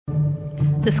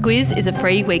The Squiz is a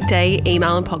free weekday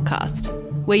email and podcast.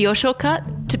 We're your shortcut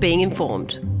to being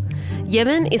informed.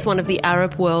 Yemen is one of the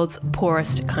Arab world's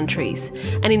poorest countries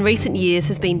and in recent years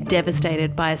has been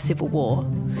devastated by a civil war.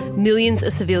 Millions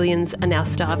of civilians are now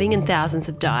starving and thousands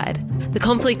have died. The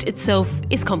conflict itself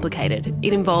is complicated.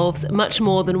 It involves much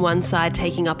more than one side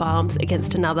taking up arms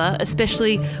against another,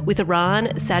 especially with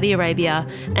Iran, Saudi Arabia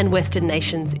and Western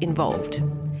nations involved.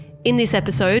 In this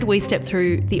episode, we step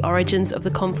through the origins of the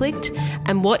conflict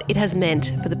and what it has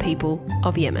meant for the people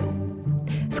of Yemen.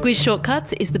 Squiz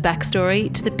Shortcuts is the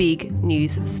backstory to the big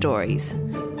news stories.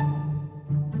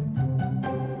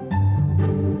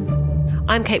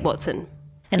 I'm Kate Watson.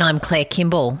 And I'm Claire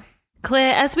Kimball.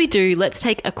 Claire, as we do, let's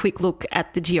take a quick look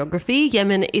at the geography.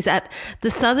 Yemen is at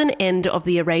the southern end of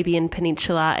the Arabian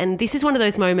Peninsula, and this is one of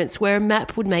those moments where a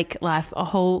map would make life a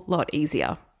whole lot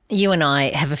easier. You and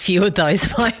I have a few of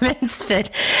those moments, but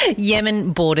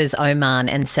Yemen borders Oman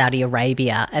and Saudi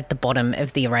Arabia at the bottom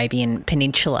of the Arabian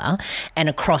Peninsula, and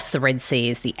across the Red Sea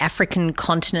is the African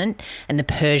continent, and the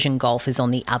Persian Gulf is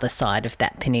on the other side of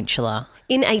that peninsula.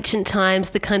 In ancient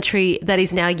times, the country that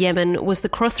is now Yemen was the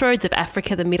crossroads of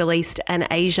Africa, the Middle East and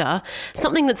Asia,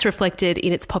 something that's reflected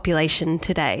in its population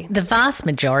today. The vast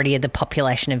majority of the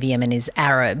population of Yemen is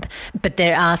Arab, but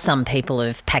there are some people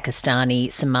of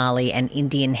Pakistani, Somali and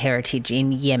Indian heritage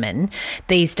in Yemen.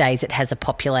 These days it has a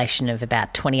population of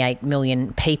about 28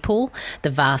 million people. The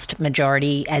vast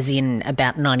majority, as in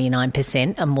about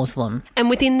 99%, are Muslim. And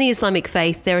within the Islamic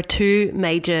faith, there are two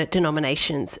major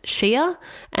denominations, Shia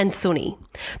and Sunni.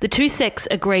 The two sects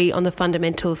agree on the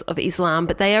fundamentals of Islam,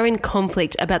 but they are in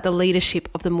conflict about the leadership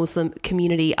of the Muslim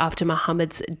community after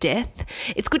Muhammad's death.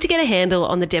 It's good to get a handle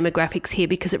on the demographics here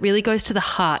because it really goes to the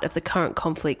heart of the current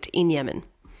conflict in Yemen.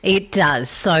 It does.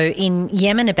 So in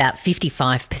Yemen, about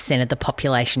 55% of the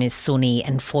population is Sunni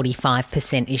and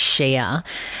 45% is Shia.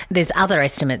 There's other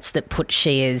estimates that put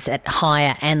Shias at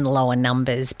higher and lower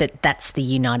numbers, but that's the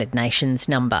United Nations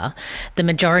number. The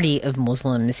majority of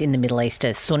Muslims in the Middle East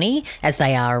are Sunni, as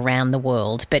they are around the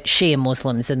world, but Shia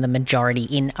Muslims are the majority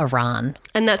in Iran.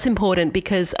 And that's important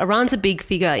because Iran's a big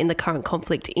figure in the current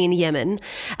conflict in Yemen,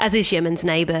 as is Yemen's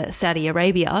neighbour Saudi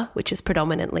Arabia, which is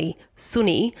predominantly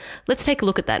Sunni. Let's take a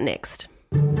look at that next.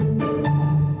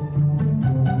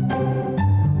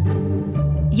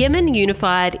 Yemen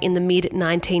unified in the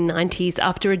mid-1990s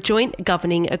after a joint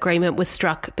governing agreement was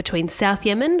struck between South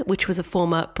Yemen, which was a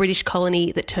former British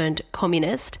colony that turned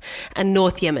communist, and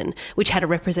North Yemen, which had a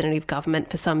representative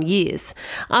government for some years.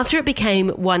 After it became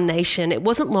one nation, it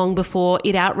wasn't long before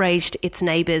it outraged its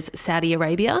neighbours Saudi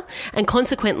Arabia, and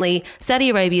consequently Saudi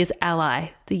Arabia's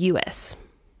ally, the US.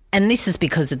 And this is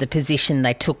because of the position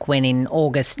they took when in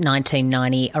August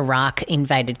 1990 Iraq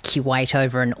invaded Kuwait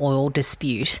over an oil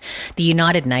dispute. The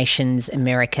United Nations,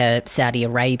 America, Saudi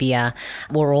Arabia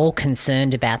were all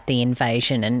concerned about the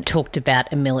invasion and talked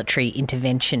about a military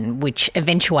intervention which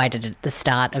eventuated at the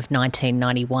start of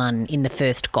 1991 in the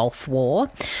first Gulf War.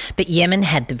 But Yemen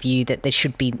had the view that there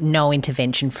should be no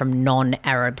intervention from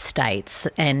non-Arab states,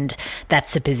 and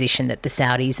that's a position that the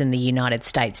Saudis and the United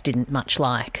States didn't much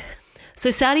like. So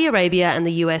Saudi Arabia and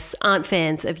the US aren't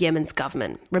fans of Yemen's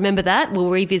government. Remember that? We'll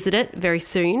revisit it very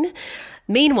soon.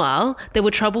 Meanwhile, there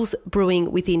were troubles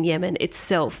brewing within Yemen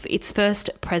itself. Its first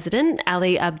president,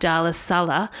 Ali Abdallah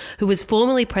Saleh, who was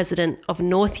formerly president of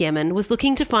North Yemen, was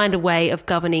looking to find a way of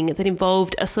governing that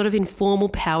involved a sort of informal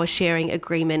power-sharing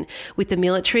agreement with the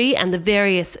military and the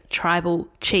various tribal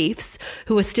chiefs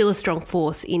who were still a strong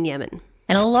force in Yemen.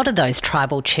 And a lot of those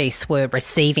tribal chiefs were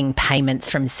receiving payments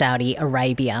from Saudi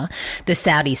Arabia. The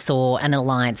Saudis saw an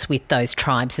alliance with those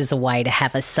tribes as a way to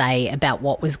have a say about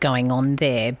what was going on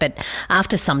there. But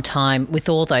after some time, with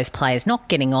all those players not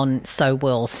getting on so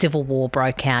well, civil war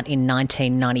broke out in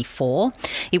 1994.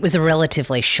 It was a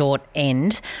relatively short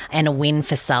end and a win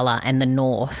for Saleh and the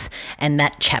North. And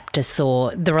that chapter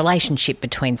saw the relationship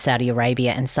between Saudi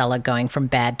Arabia and Saleh going from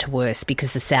bad to worse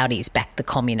because the Saudis backed the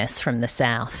communists from the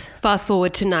south. Fast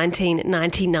forward to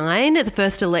 1999, the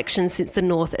first election since the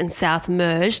North and South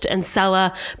merged, and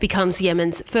Saleh becomes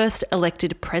Yemen's first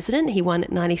elected president. He won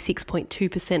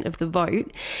 96.2% of the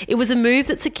vote. It was a move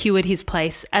that secured his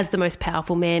place as the most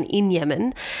powerful man in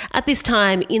Yemen. At this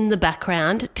time, in the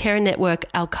background, terror network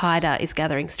Al-Qaeda is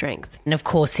gathering strength. And of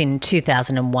course, in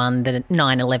 2001, the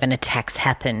 9/11 attacks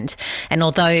happened. And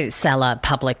although Saleh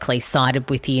publicly sided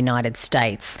with the United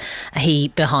States, he,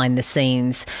 behind the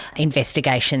scenes,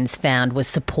 investigations found was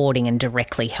supporting and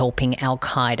directly helping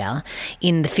Al-Qaeda.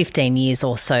 In the 15 years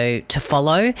or so to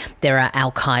follow, there are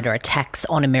Al-Qaeda attacks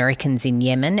on Americans in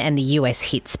Yemen, and the US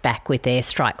hits back with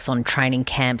airstrikes on training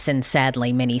camps, and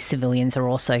sadly many civilians are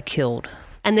also killed.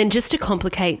 And then just to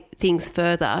complicate things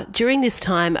further, during this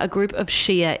time, a group of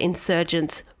Shia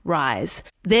insurgents rise.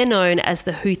 They're known as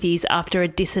the Houthis after a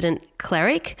dissident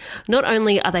cleric. Not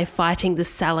only are they fighting the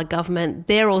Saleh government,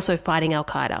 they're also fighting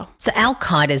al-Qaeda. So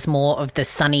al-Qaeda is more of the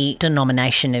Sunni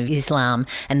denomination of Islam,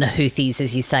 and the Houthis,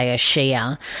 as you say, are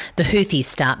Shia. The Houthis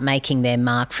start making their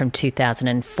mark from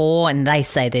 2004, and they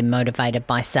say they're motivated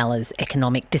by Saleh's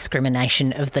economic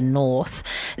discrimination of the north.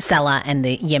 Saleh and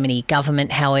the Yemeni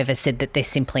government, however, said that they're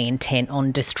simply intent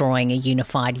on destroying a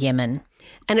unified Yemen.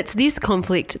 And it's this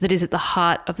conflict that is at the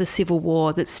heart of the civil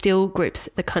war that still grips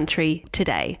the country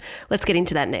today. Let's get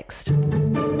into that next.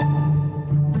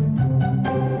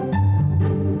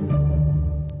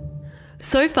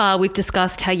 So far, we've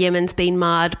discussed how Yemen's been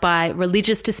marred by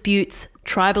religious disputes,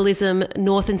 tribalism,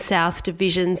 north and south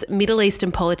divisions, Middle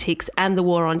Eastern politics, and the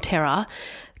war on terror.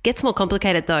 Gets more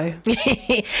complicated though.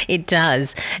 It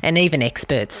does. And even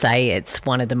experts say it's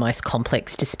one of the most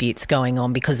complex disputes going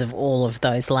on because of all of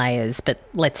those layers. But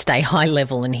let's stay high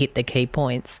level and hit the key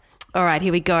points. All right,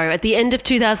 here we go. At the end of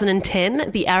 2010,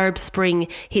 the Arab Spring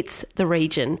hits the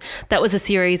region. That was a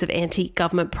series of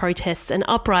anti-government protests and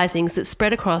uprisings that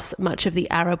spread across much of the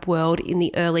Arab world in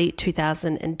the early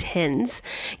 2010s.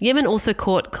 Yemen also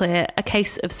caught, Claire, a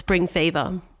case of spring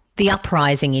fever. The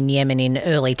uprising in Yemen in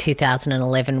early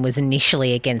 2011 was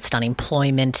initially against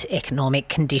unemployment, economic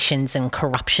conditions and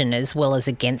corruption, as well as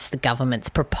against the government's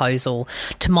proposal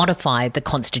to modify the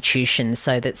constitution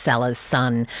so that Saleh's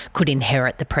son could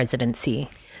inherit the presidency.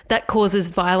 That causes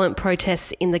violent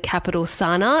protests in the capital,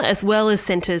 Sana'a, as well as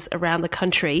centres around the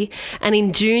country. And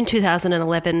in June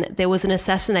 2011, there was an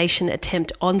assassination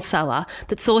attempt on Saleh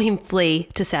that saw him flee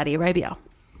to Saudi Arabia.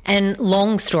 And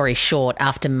long story short,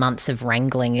 after months of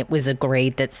wrangling, it was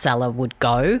agreed that Saleh would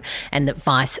go and that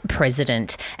Vice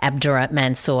President Abdurrahman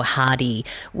Mansour Hadi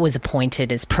was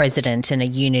appointed as president and a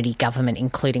unity government,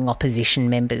 including opposition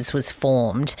members, was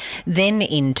formed. Then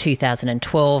in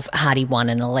 2012, Hadi won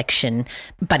an election,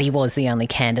 but he was the only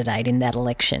candidate in that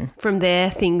election. From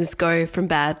there, things go from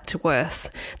bad to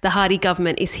worse. The Hadi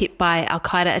government is hit by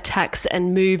al-Qaeda attacks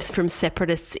and moves from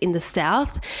separatists in the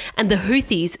south, and the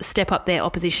Houthis step up their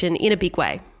opposition in a big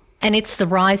way. And it's the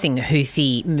rising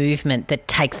Houthi movement that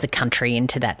takes the country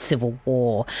into that civil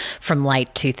war. From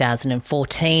late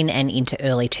 2014 and into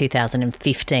early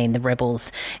 2015, the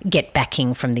rebels get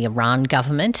backing from the Iran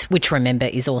government, which, remember,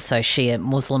 is also Shia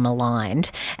Muslim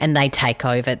aligned, and they take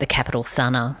over the capital,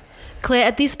 Sana'a. Claire,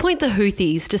 at this point, the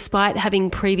Houthis, despite having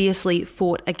previously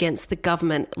fought against the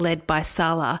government led by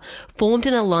Saleh, formed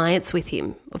an alliance with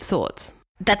him of sorts.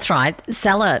 That's right.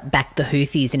 Saleh backed the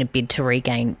Houthis in a bid to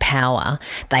regain power.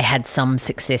 They had some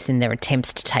success in their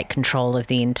attempts to take control of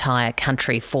the entire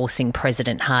country, forcing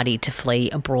President Hadi to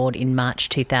flee abroad in March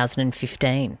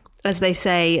 2015. As they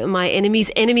say, my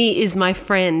enemy's enemy is my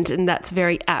friend, and that's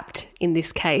very apt in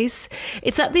this case.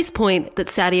 It's at this point that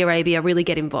Saudi Arabia really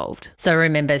get involved. So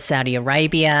remember, Saudi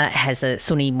Arabia has a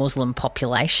Sunni Muslim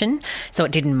population, so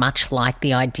it didn't much like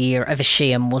the idea of a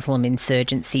Shia Muslim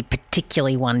insurgency,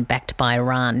 particularly one backed by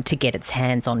Iran, to get its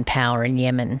hands on power in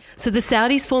Yemen. So the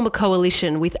Saudis form a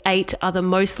coalition with 8 other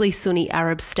mostly Sunni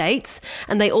Arab states,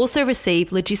 and they also receive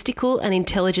logistical and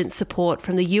intelligence support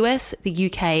from the US, the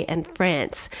UK and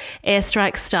France.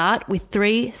 Airstrikes start with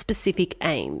 3 specific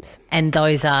aims. And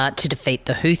those are to defeat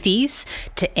the Houthis,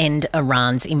 to end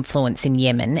Iran's influence in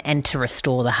Yemen, and to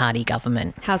restore the Hadi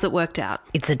government. How's it worked out?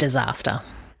 It's a disaster.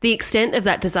 The extent of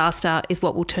that disaster is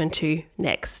what we'll turn to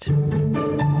next.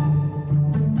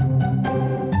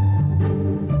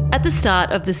 At the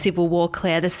start of the civil war,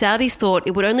 Claire, the Saudis thought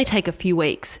it would only take a few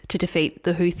weeks to defeat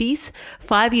the Houthis.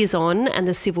 5 years on, and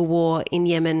the civil war in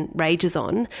Yemen rages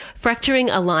on. Fracturing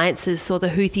alliances saw the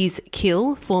Houthis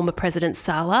kill former President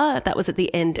Saleh. That was at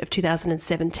the end of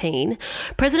 2017.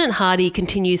 President Hadi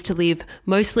continues to live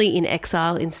mostly in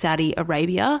exile in Saudi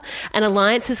Arabia, and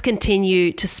alliances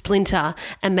continue to splinter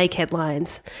and make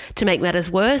headlines. To make matters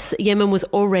worse, Yemen was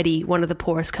already one of the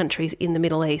poorest countries in the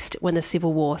Middle East when the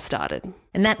civil war started.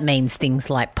 And that means things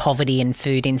like poverty and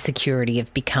food insecurity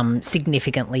have become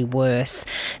significantly worse.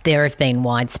 There have been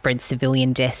widespread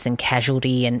civilian deaths and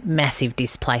casualty and massive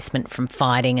displacement from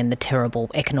fighting and the terrible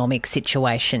economic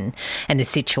situation. And the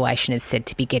situation is said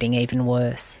to be getting even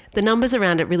worse. The numbers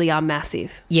around it really are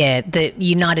massive. Yeah, the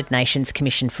United Nations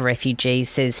Commission for Refugees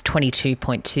says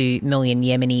 22.2 million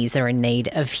Yemenis are in need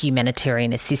of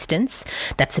humanitarian assistance.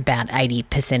 That's about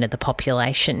 80% of the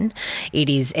population. It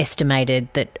is estimated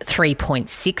that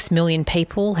 3.6 million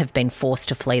people have been forced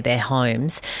to flee their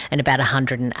homes, and about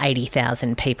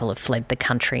 180,000 people have fled the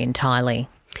country entirely.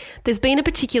 There's been a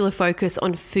particular focus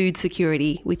on food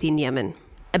security within Yemen.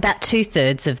 About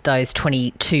 2/3 of those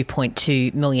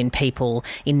 22.2 million people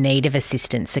in need of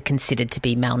assistance are considered to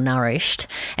be malnourished,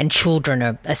 and children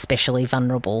are especially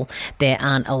vulnerable. There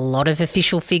aren't a lot of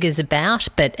official figures about,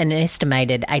 but an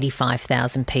estimated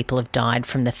 85,000 people have died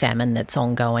from the famine that's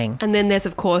ongoing. And then there's,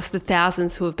 of course, the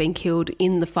thousands who have been killed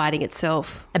in the fighting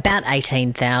itself. About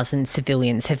 18,000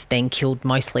 civilians have been killed,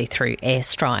 mostly through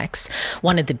airstrikes.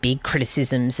 One of the big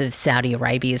criticisms of Saudi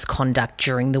Arabia's conduct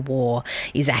during the war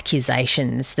is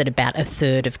accusations that about a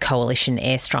third of coalition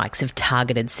airstrikes have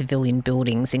targeted civilian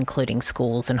buildings, including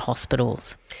schools and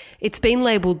hospitals. It's been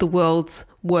labelled the world's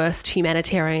worst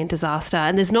humanitarian disaster,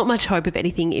 and there's not much hope of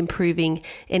anything improving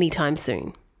anytime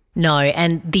soon. No,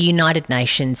 and the United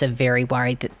Nations are very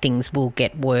worried that things will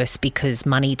get worse because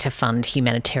money to fund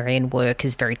humanitarian work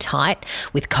is very tight,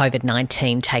 with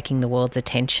COVID-19 taking the world's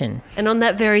attention. And on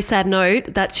that very sad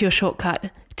note, that's your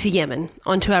shortcut to Yemen.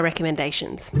 On to our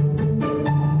recommendations.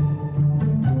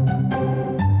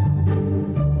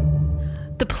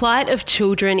 The plight of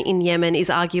children in Yemen is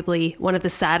arguably one of the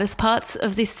saddest parts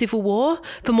of this civil war.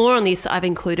 For more on this, I've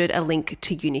included a link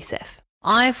to UNICEF.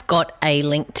 I've got a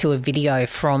link to a video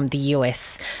from the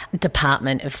US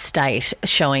Department of State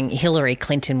showing Hillary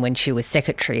Clinton, when she was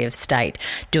Secretary of State,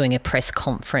 doing a press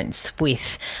conference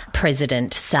with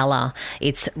President Saleh.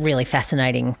 It's really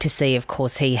fascinating to see. Of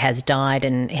course, he has died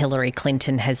and Hillary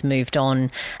Clinton has moved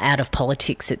on out of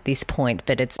politics at this point,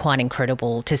 but it's quite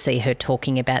incredible to see her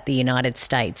talking about the United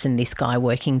States and this guy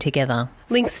working together.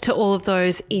 Links to all of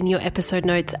those in your episode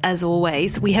notes as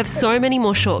always. We have so many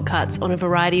more shortcuts on a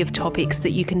variety of topics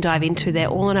that you can dive into. They're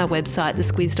all on our website,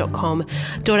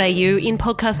 thesquiz.com.au, in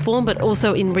podcast form, but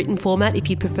also in written format if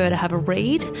you'd prefer to have a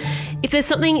read. If there's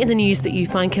something in the news that you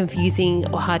find confusing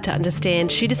or hard to understand,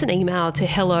 shoot us an email to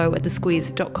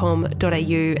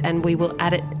hello@thesquiz.com.au and we will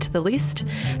add it to the list.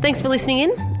 Thanks for listening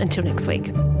in. Until next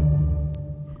week.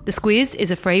 The Squiz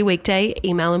is a free weekday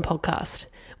email and podcast.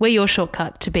 We're your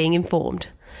shortcut to being informed.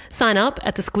 Sign up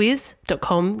at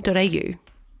thesquiz.com.au.